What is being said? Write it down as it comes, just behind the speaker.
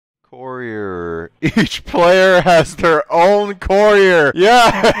Courier. Each player has their own courier.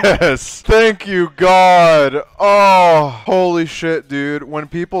 Yes! Thank you, God. Oh, holy shit, dude. When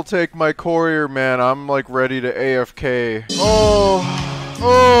people take my courier, man, I'm like ready to AFK. Oh,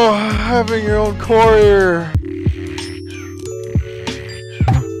 having your own courier.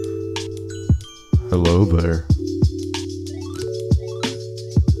 Hello there.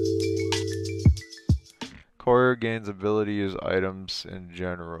 Courier gains ability to use items in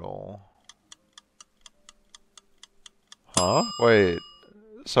general. Huh? Wait.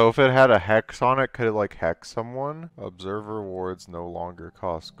 So if it had a hex on it, could it like hex someone? Observer wards no longer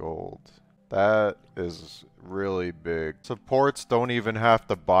cost gold. That is really big. Supports don't even have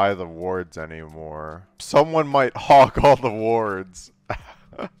to buy the wards anymore. Someone might hawk all the wards.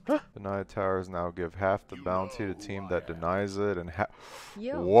 Denied towers now give half the bounty to team that denies it and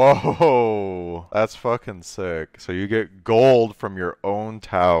Whoa! That's fucking sick. So you get gold from your own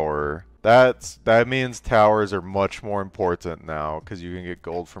tower. That means towers are much more important now because you can get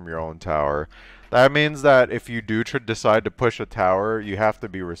gold from your own tower. That means that if you do decide to push a tower, you have to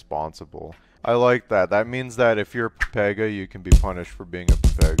be responsible. I like that. That means that if you're a Pega, you can be punished for being a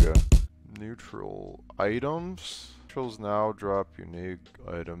Pega. Neutral items. Neutrals now drop unique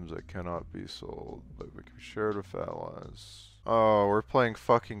items that cannot be sold, but we can share it with allies. Oh, we're playing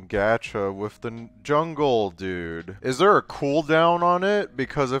fucking gacha with the jungle, dude. Is there a cooldown on it?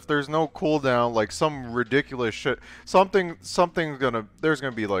 Because if there's no cooldown, like some ridiculous shit, there's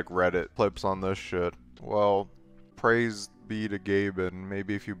gonna be like Reddit clips on this shit. Well, praise be to Gaben.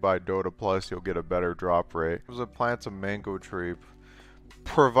 Maybe if you buy Dota Plus, you'll get a better drop rate. There's a plants a mango tree.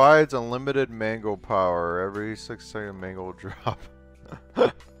 Provides unlimited mango power. Every 6-second mango drop.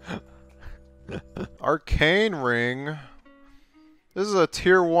 Arcane ring. This is a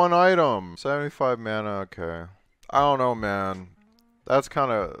tier 1 item. 75 mana, okay. I don't know, man. That's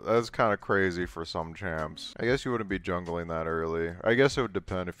kind of crazy for some champs. I guess you wouldn't be jungling that early. I guess it would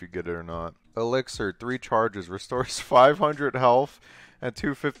depend if you get it or not. Elixir, 3 charges, restores 500 health and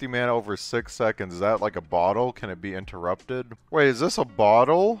 250 mana over 6 seconds. Is that like a bottle? Can it be interrupted? Wait, is this a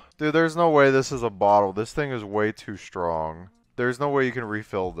bottle? Dude, there's no way this is a bottle. This thing is way too strong. There's no way you can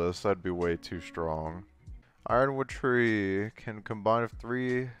refill this. That'd be way too strong. Ironwood tree can combine with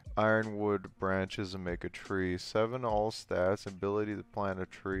 3 ironwood branches and make a tree. 7 all stats, ability to plant a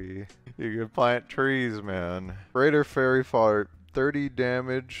tree. You can plant trees, man. Greater fairy fart, 30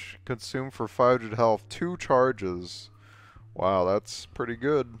 damage, consumed for 500 health, 2 charges. Wow, that's pretty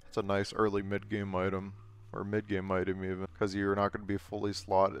good. It's a nice early mid-game item. Or mid-game item even. Because you're not going to be fully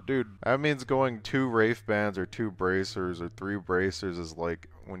slotted. Dude, that means going 2 Wraith Bands or 2 Bracers or 3 Bracers is like,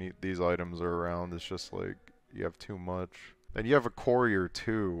 when these items are around, it's just like, you have too much. And you have a courier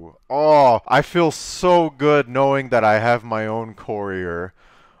too. Oh, I feel so good knowing that I have my own courier.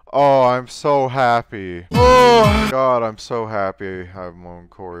 Oh, I'm so happy. Oh, God, I'm so happy I have my own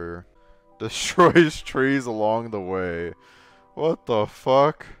courier. Destroys trees along the way. What the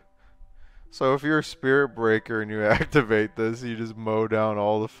fuck? So if you're a Spirit Breaker and you activate this, you just mow down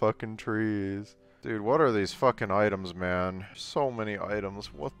all the fucking trees. Dude, what are these fucking items, man? So many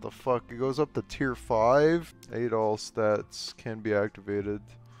items. What the fuck? It goes up to tier 5. 8 all stats can be activated.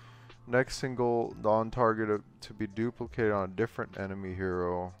 Next single non-target to be duplicated on a different enemy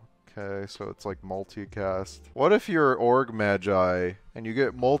hero. Okay, so it's like multicast. What if you're Org Magi and you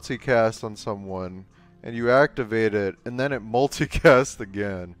get multicast on someone and you activate it and then it multicasts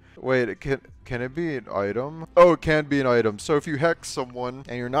again? Wait, can it be an item? Oh, it can be an item. So if you hex someone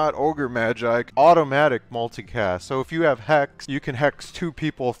and you're not Ogre Magi, automatic multicast. So if you have hex, you can hex 2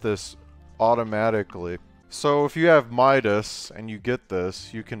 people with this automatically. So if you have Midas and you get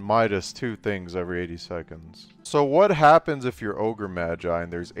this, you can Midas 2 things every 80 seconds. So what happens if you're Ogre Magi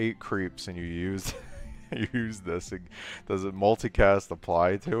and there's 8 creeps and you use you use this? Does it multicast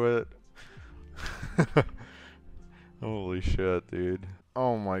apply to it? Holy shit, dude.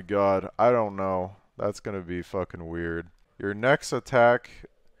 Oh my god, I don't know. That's gonna be fucking weird. Your next attack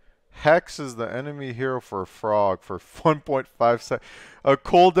hexes the enemy hero for a frog for 1.5 seconds. A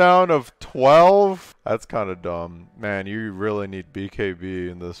cooldown of 12? That's kind of dumb. Man, you really need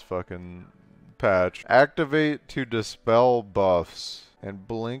BKB in this fucking patch. Activate to dispel buffs and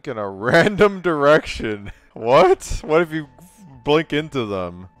blink in a random direction. What? What if you blink into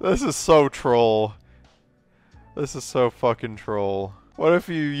them? This is so troll. This is so fucking troll. What if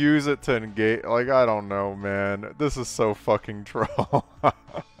you use it to engage? Like, I don't know, man. This is so fucking troll.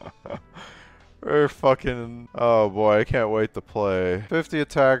 We're fucking... Oh boy, I can't wait to play. 50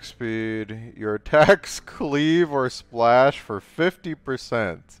 attack speed. Your attacks cleave or splash for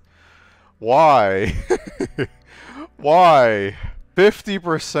 50%. Why? Why?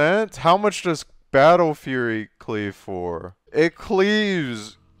 50%? How much does Battle Fury cleave for? It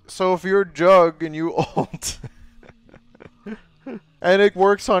cleaves. So if you're Jug and you ult and it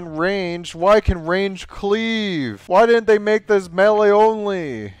works on range, why can range cleave? Why didn't they make this melee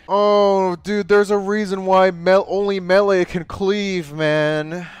only? Oh, dude, there's a reason why only melee can cleave,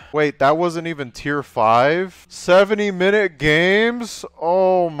 man. Wait, that wasn't even tier 5? 70-minute games?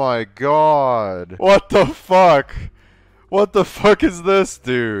 Oh my god. What the fuck? What the fuck is this,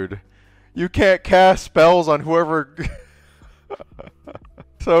 dude? You can't cast spells on whoever...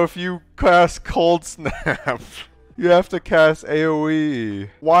 So if you cast Cold Snap, you have to cast AoE.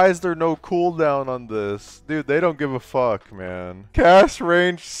 Why is there no cooldown on this? Dude, they don't give a fuck, man. Cast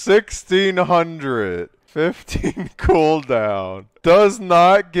range 1600. 15 cooldown. Does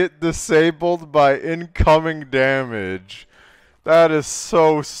not get disabled by incoming damage. That is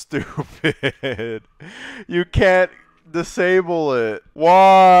so stupid. You can't disable it.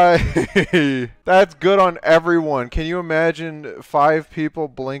 Why? That's good on everyone. Can you imagine 5 people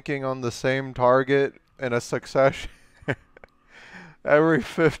blinking on the same target in a succession? Every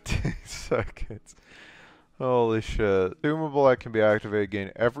 15 seconds. Holy shit. Consumable that can be activated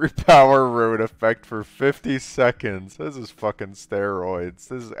gain every power root effect for 50 seconds. This is fucking steroids.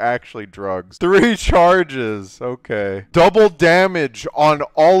 This is actually drugs. 3 charges. Okay. Double damage on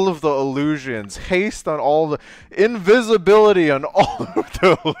all of the illusions. Haste on all the... Invisibility on all of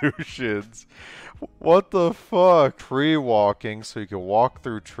the illusions. What the fuck? Tree walking, so you can walk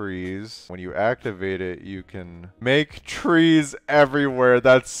through trees. When you activate it, you can make trees everywhere.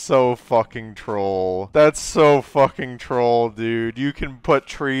 That's so fucking troll. That's so fucking troll, dude. You can put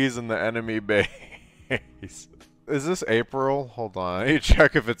trees in the enemy base. Is this April? Hold on. I need to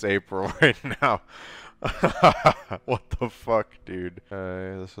check if it's April right now. What the fuck, dude?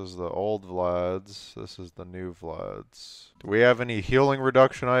 Okay, this is the old Vlads. This is the new Vlads. Do we have any healing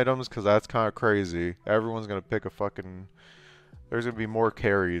reduction items? Because that's kind of crazy. Everyone's going to pick a fucking... There's going to be more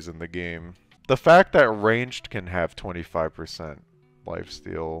carries in the game. The fact that ranged can have 25%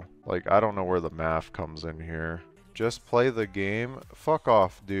 lifesteal. Like, I don't know where the math comes in here. Just play the game? Fuck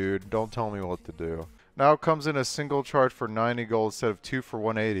off, dude. Don't tell me what to do. Now it comes in a single charge for 90 gold instead of 2 for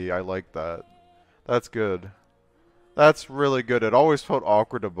 180. I like that. That's good. That's really good. It always felt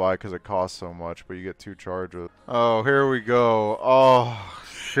awkward to buy because it costs so much, but you get 2 charges. Oh, here we go. Oh,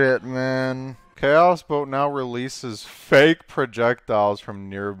 shit, man. Chaos Boat now releases fake projectiles from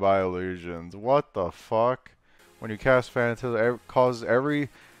nearby illusions. What the fuck? When you cast Phantasm, it causes every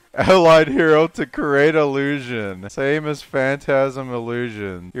allied hero to create illusion. Same as Phantasm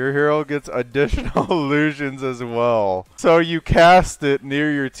illusion. Your hero gets additional illusions as well. So you cast it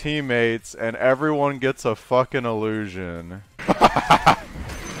near your teammates and everyone gets a fucking illusion.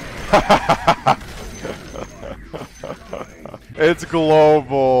 It's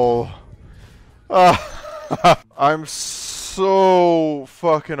global. I'm so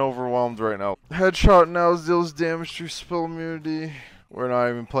fucking overwhelmed right now. Headshot now deals damage through spell immunity. We're not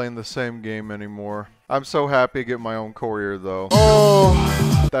even playing the same game anymore. I'm so happy to get my own courier though.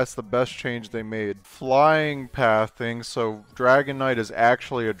 Oh, that's the best change they made. Flying pathing, so Dragon Knight is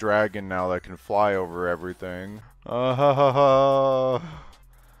actually a dragon now that can fly over everything. Slows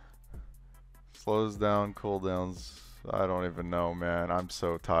down cooldowns. I don't even know, man. I'm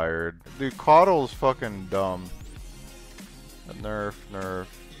so tired. Dude, Caudle's fucking dumb. Nerf, nerf,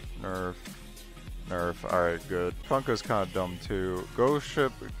 nerf. Nerf. Alright, good. Funko's kind of dumb too. Ghost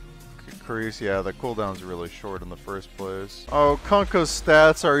Ship Crease, yeah, the cooldown's really short in the first place. Oh, Kunkka's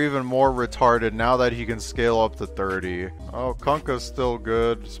stats are even more retarded now that he can scale up to 30. Oh, Kunkka's still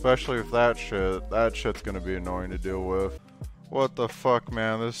good, especially with that shit. That shit's gonna be annoying to deal with. What the fuck,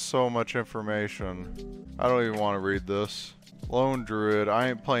 man? There's so much information. I don't even want to read this. Lone Druid, I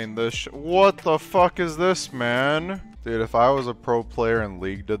ain't playing this shit. What the fuck is this, man? Dude, if I was a pro player and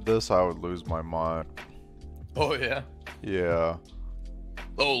League did this, I would lose my mind. Oh, yeah? Yeah.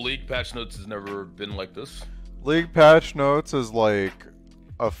 Oh, League patch notes has never been like this? League patch notes is like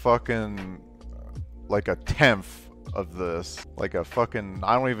a fucking... like a tenth of this. Like a fucking...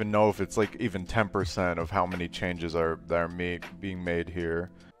 I don't even know if it's like even 10% of how many changes are being made here.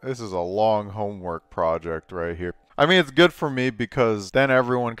 This is a long homework project right here. I mean, it's good for me because then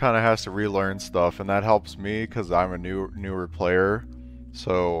everyone kind of has to relearn stuff, and that helps me because I'm a newer player.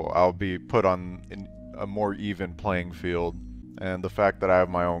 So I'll be put on a more even playing field. And the fact that I have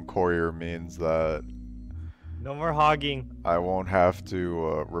my own courier means that no more hogging. I won't have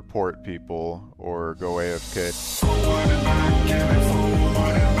to report people or go AFK.